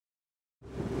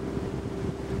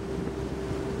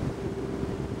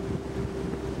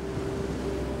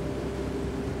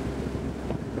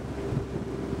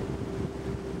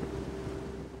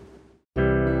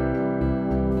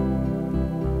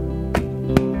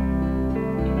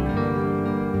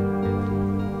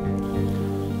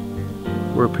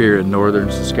We're up here in northern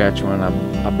Saskatchewan.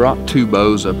 I brought two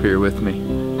bows up here with me,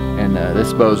 and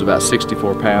this bow is about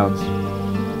 64 pounds.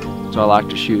 So I like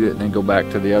to shoot it and then go back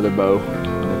to the other bow,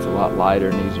 and it's a lot lighter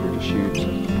and easier to shoot.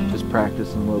 So just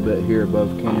practicing a little bit here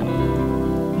above camp.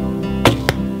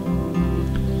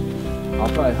 I'll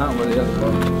probably hunt with the other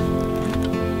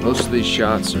bow. Most of these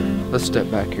shots are, let's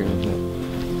step back here a little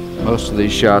bit. Most of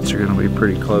these shots are going to be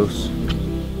pretty close.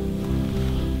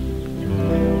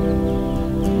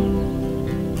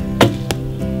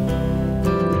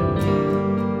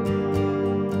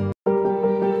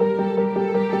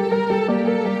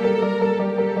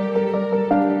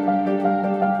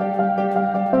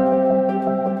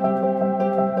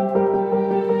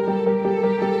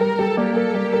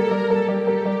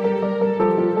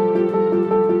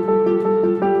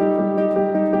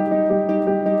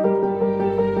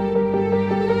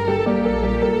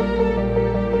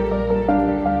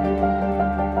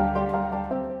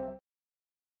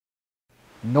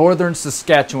 Northern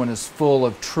Saskatchewan is full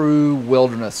of true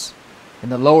wilderness. In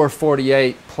the lower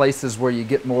 48, places where you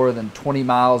get more than 20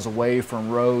 miles away from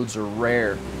roads are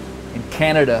rare. In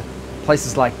Canada,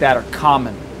 places like that are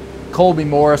common. Colby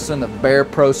Morrison of Bear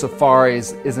Pro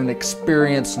Safaris is an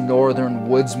experienced northern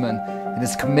woodsman and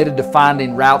is committed to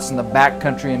finding routes in the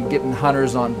backcountry and getting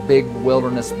hunters on big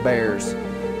wilderness bears.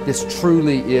 This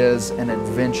truly is an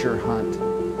adventure hunt.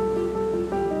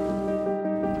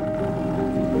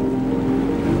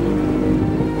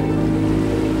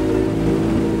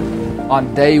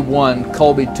 On day one,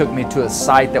 Colby took me to a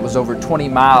site that was over 20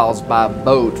 miles by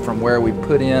boat from where we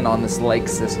put in on this lake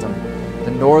system.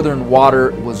 The northern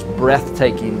water was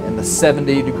breathtaking and the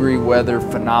 70-degree weather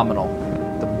phenomenal.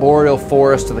 The boreal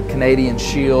forest of the Canadian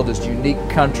Shield is unique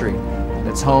country and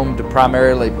it's home to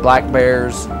primarily black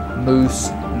bears, moose,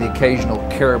 and the occasional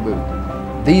caribou.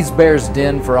 These bears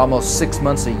den for almost 6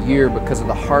 months a year because of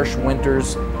the harsh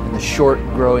winters and the short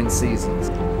growing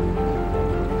seasons.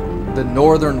 The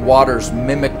northern waters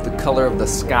mimic the color of the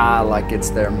sky like it's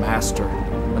their master.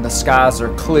 When the skies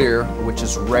are clear, which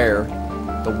is rare,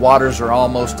 the waters are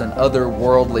almost an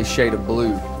otherworldly shade of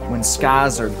blue. When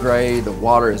skies are gray, the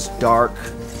water is dark,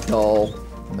 dull,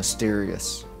 and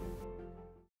mysterious.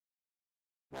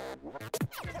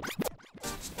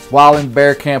 While in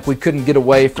bear camp, we couldn't get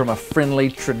away from a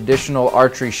friendly traditional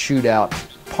archery shootout.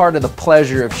 Part of the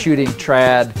pleasure of shooting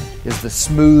trad is the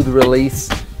smooth release,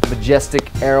 majestic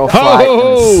arrow flight, and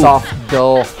the soft,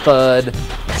 dull thud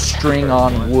of string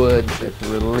on wood that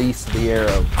release the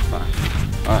arrow.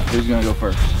 All right, who's gonna go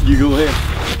first? You go ahead.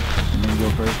 And then go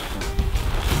first.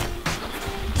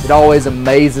 It always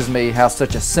amazes me how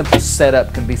such a simple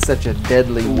setup can be such a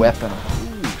deadly weapon.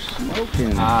 Ooh,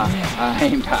 smoking. I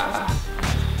aimed high.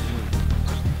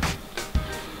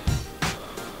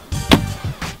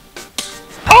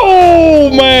 Oh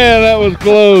man, that was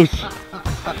close.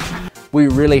 We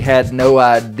really had no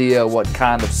idea what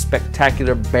kind of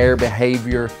spectacular bear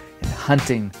behavior and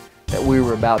hunting that we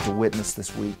were about to witness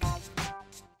this week.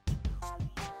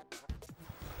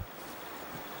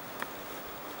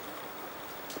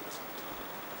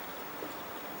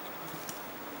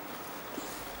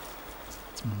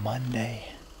 It's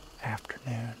Monday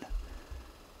afternoon,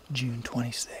 June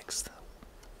 26th.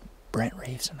 Brent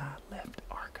Reeves and I left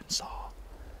Arkansas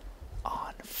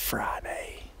on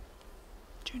Friday,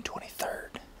 June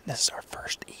 23rd. This is our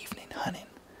first evening hunting.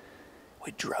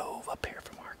 We drove up here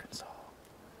from Arkansas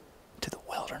to the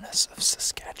wilderness of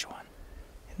Saskatchewan,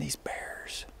 and these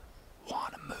bears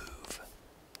want to move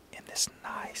in this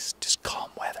nice, just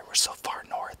calm weather. We're so far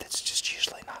north, it's just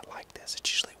usually not like this.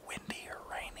 It's usually windy or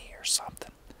rainy or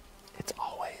something. It's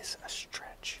always a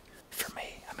stretch for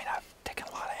me. I mean, I've taken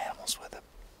a lot of animals with a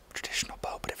traditional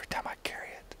bow, but every time I carry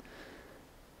it,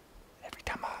 every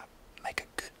time I make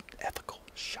a good ethical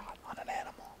shot on an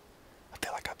animal, I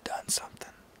feel like I've done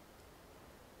something.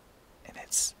 And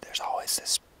there's always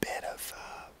this bit of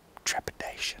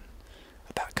trepidation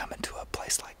about coming to a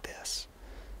place like this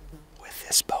with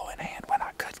this bow in hand when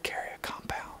I could carry a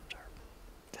compound. Or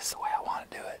this is the way I want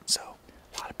to do it. So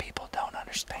a lot of people don't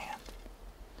understand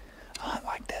a hunt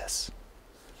like this.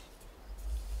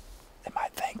 They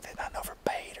might think that hunting over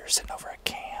bait or sitting over a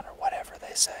can or whatever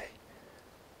they say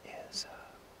is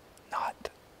not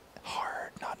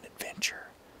hard, not an adventure,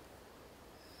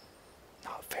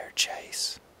 not fair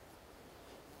chase.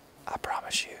 I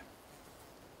promise you,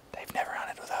 they've never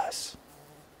hunted with us,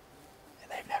 and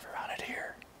they've never hunted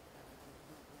here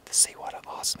to see what an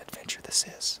awesome adventure this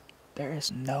is. There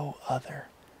is no other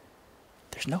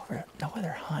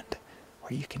hunt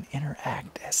where you can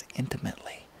interact as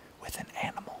intimately with an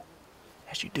animal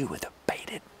as you do with a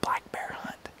baited black bear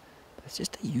hunt. It's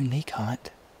just a unique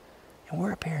hunt. And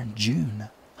we're up here in June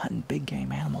hunting big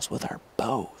game animals with our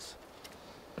bows.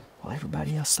 While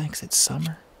everybody else thinks it's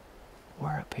summer,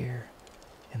 we're up here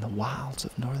in the wilds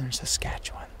of northern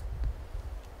Saskatchewan.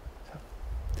 So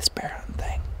this bear hunting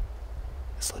thing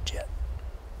is legit.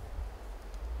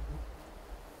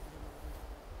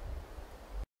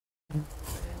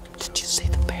 Did you see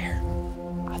the bear?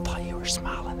 I thought you were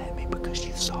smiling at me because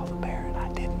you saw the bear and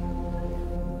I didn't.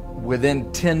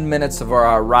 Within 10 minutes of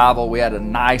our arrival, we had a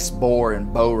nice boar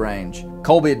in bow range.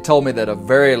 Colby had told me that a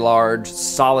very large,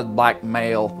 solid black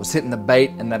male was hitting the bait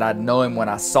and that I'd know him when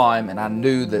I saw him, and I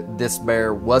knew that this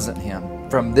bear wasn't him.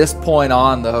 From this point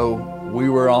on, though, we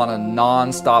were on a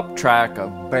non-stop track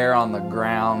of bear on the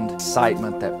ground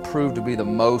excitement that proved to be the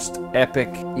most epic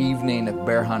evening of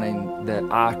bear hunting that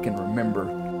I can remember.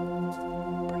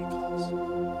 Pretty close.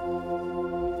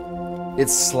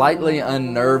 It's slightly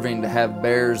unnerving to have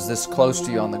bears this close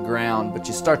to you on the ground, but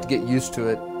you start to get used to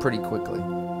it pretty quickly.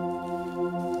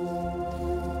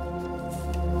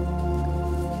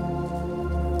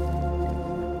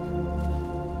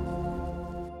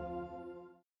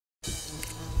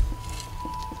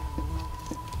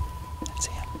 That's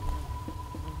him.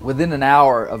 Within an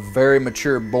hour, a very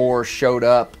mature boar showed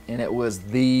up, and it was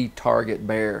the target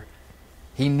bear.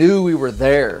 He knew we were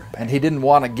there, and he didn't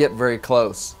want to get very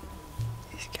close.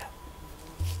 He's got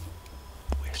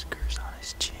whiskers on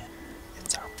his chin.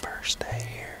 It's our first day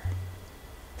here.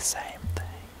 The same thing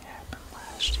happened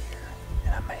last year,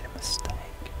 and I made a mistake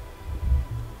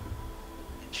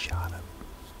and shot an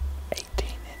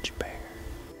 18-inch bear.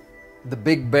 The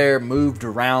big bear moved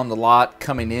around a lot,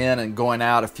 coming in and going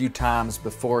out a few times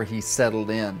before he settled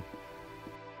in.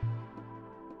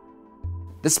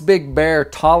 This big bear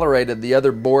tolerated the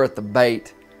other boar at the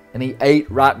bait, and he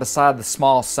ate right beside the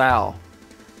small sow.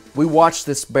 We watched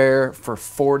this bear for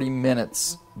 40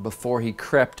 minutes before he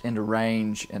crept into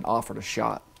range and offered a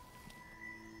shot.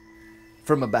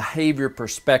 From a behavior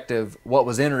perspective, what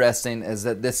was interesting is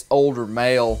that this older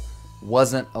male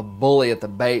wasn't a bully at the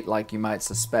bait like you might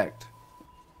suspect.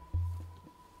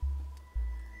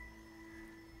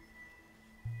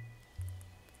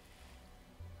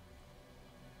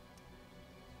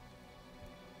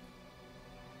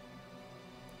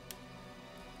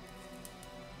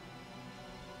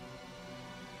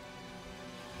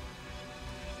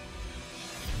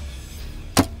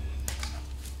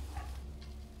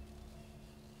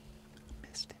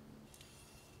 Missed him.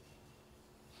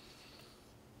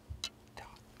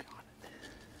 Doggone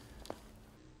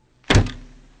it.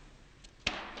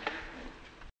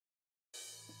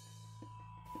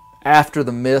 After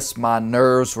the miss, my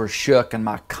nerves were shook and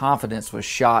my confidence was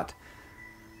shot.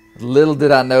 Little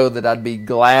did I know that I'd be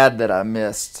glad that I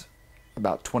missed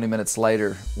about 20 minutes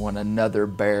later when another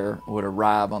bear would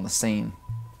arrive on the scene.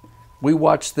 We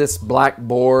watched this black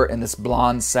boar and this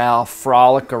blonde sow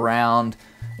frolic around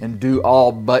and do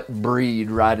all but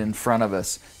breed right in front of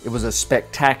us. It was a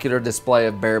spectacular display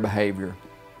of bear behavior.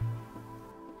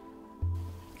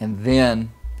 And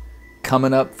then,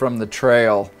 coming up from the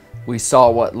trail, we saw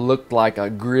what looked like a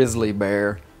grizzly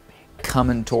bear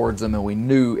coming towards them, and we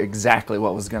knew exactly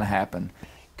what was going to happen.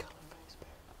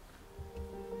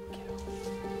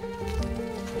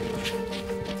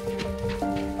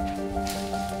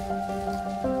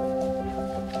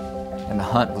 And the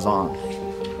hunt was on.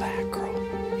 Mackerel.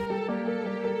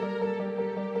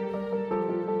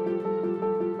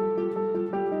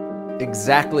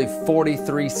 Exactly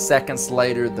 43 seconds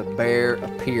later, the bear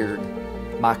appeared.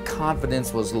 My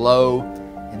confidence was low,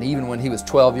 and even when he was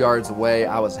 12 yards away,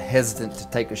 I was hesitant to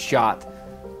take a shot,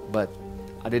 but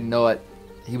I didn't know it.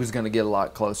 He was going to get a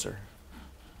lot closer.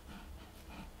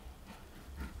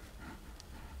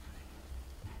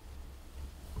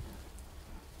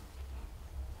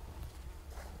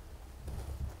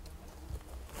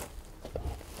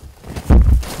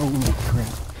 Holy crap.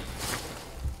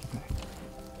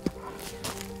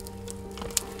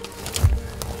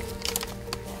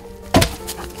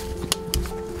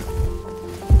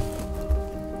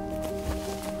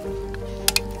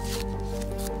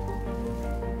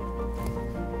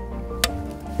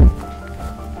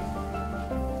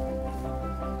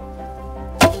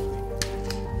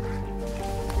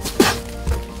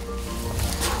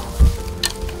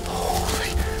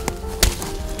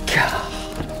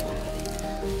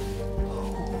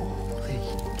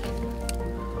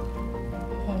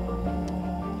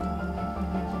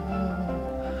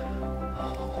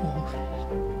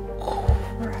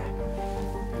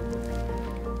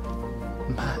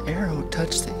 My arrow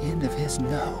touched the end of his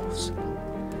nose.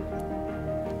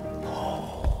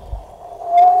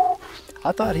 Oh.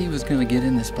 I thought he was going to get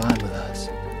in this blind with us.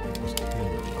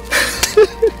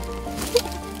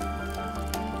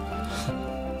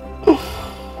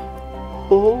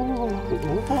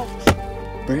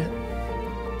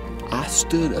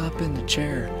 stood up in the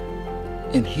chair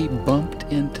and he bumped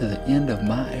into the end of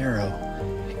my arrow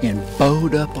and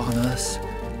bowed up on us.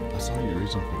 I saw you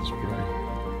reaching for the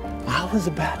spray. I was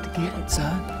about to get it,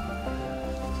 son.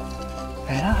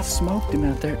 And I smoked him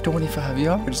out there at 25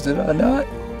 yards, did I not?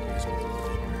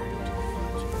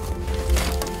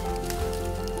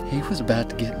 He was about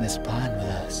to get in this blind with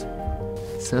us.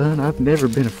 Son, I've never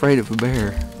been afraid of a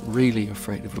bear, really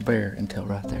afraid of a bear until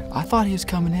right there. I thought he was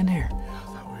coming in here.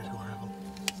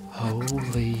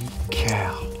 Holy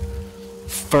cow.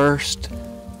 First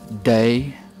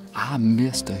day, I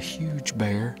missed a huge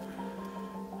bear.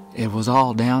 It was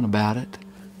all down about it.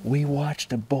 We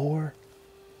watched a boar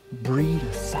breed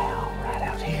a sow right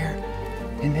out here.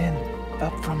 And then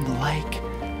up from the lake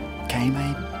came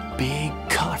a big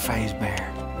color-phased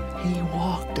bear. He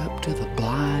walked up to the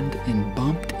blind and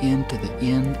bumped into the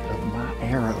end of my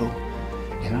arrow.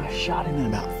 And I shot him in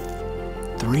about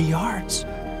 3 yards.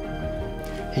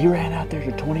 He ran out there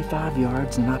to 25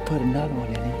 yards and I put another one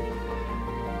in him.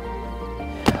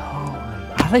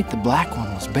 Holy, I think the black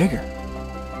one was bigger.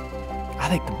 I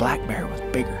think the black bear was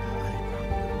bigger.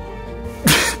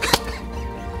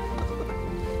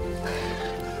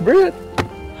 Brett,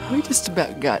 we just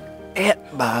about got ate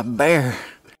by a bear.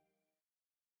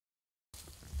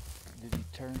 Did he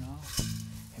turn off?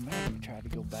 He might have tried to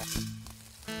go back.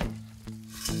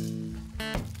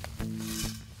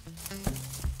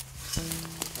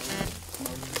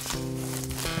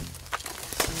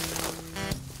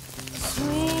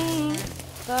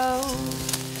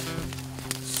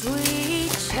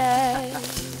 Sweet cherry,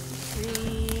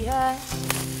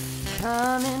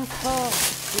 coming for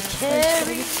to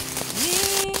carry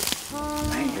me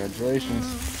home. Congratulations.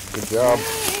 Good job.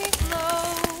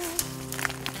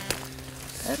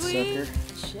 That sucker,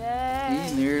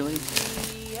 he nearly,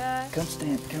 come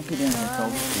get down here,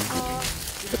 Cole.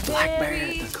 The black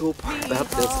bear, the cool part about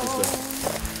this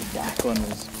is the black one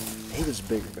he was a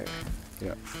bigger bear.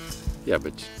 Yeah. Yeah,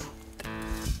 but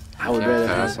I would rather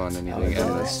pass have, on anything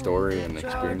and the story and the I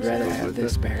experience would rather that have goes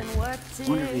this with it. bear. I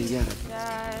wonder if he got a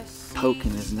poke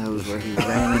in his nose where he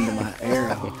ran into my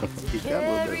arrow. He's got a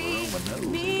little bit of a Roman nose.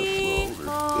 He looks a little older.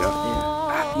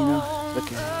 Yeah. Yeah, you know,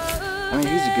 look at him. I mean,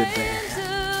 he's a good bear.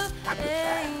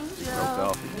 He broke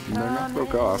off. They're not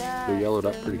broke off. They're yellowed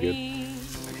up pretty good.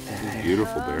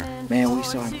 Beautiful bear. Man, we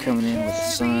saw him coming in with the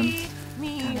sun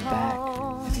kind of back,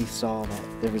 and he saw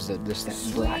that there was just that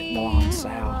black blonde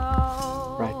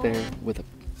sow right there with a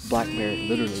black bear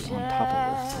literally on top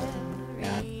of her.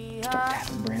 Yeah, I start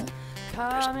tapping Brent.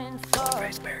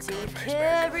 Color-faced bear, color-faced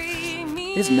bear.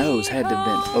 His nose had to have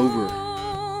been over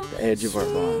the edge of our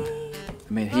blind.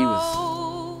 I mean, he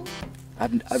was.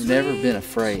 I've never been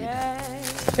afraid,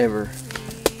 ever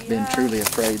been truly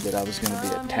afraid that I was going to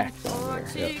be attacked by a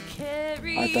bear.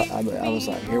 Yeah. I was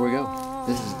like, here we go.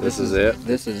 This is it.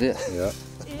 This is it. Yeah.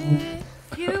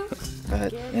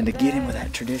 And to get him with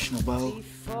that traditional bow.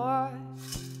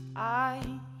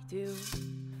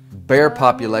 Bear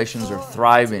populations are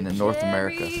thriving in North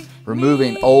America.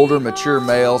 Removing older, mature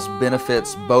males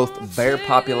benefits both bear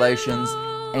populations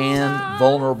and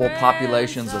vulnerable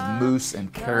populations of moose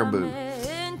and caribou.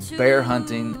 Bear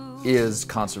hunting is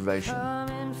conservation.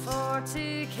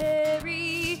 To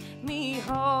carry me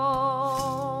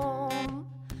home.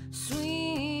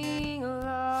 Swing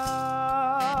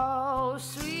low,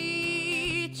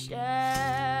 sweet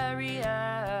chariot,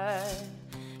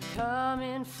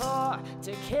 coming for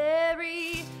to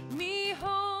carry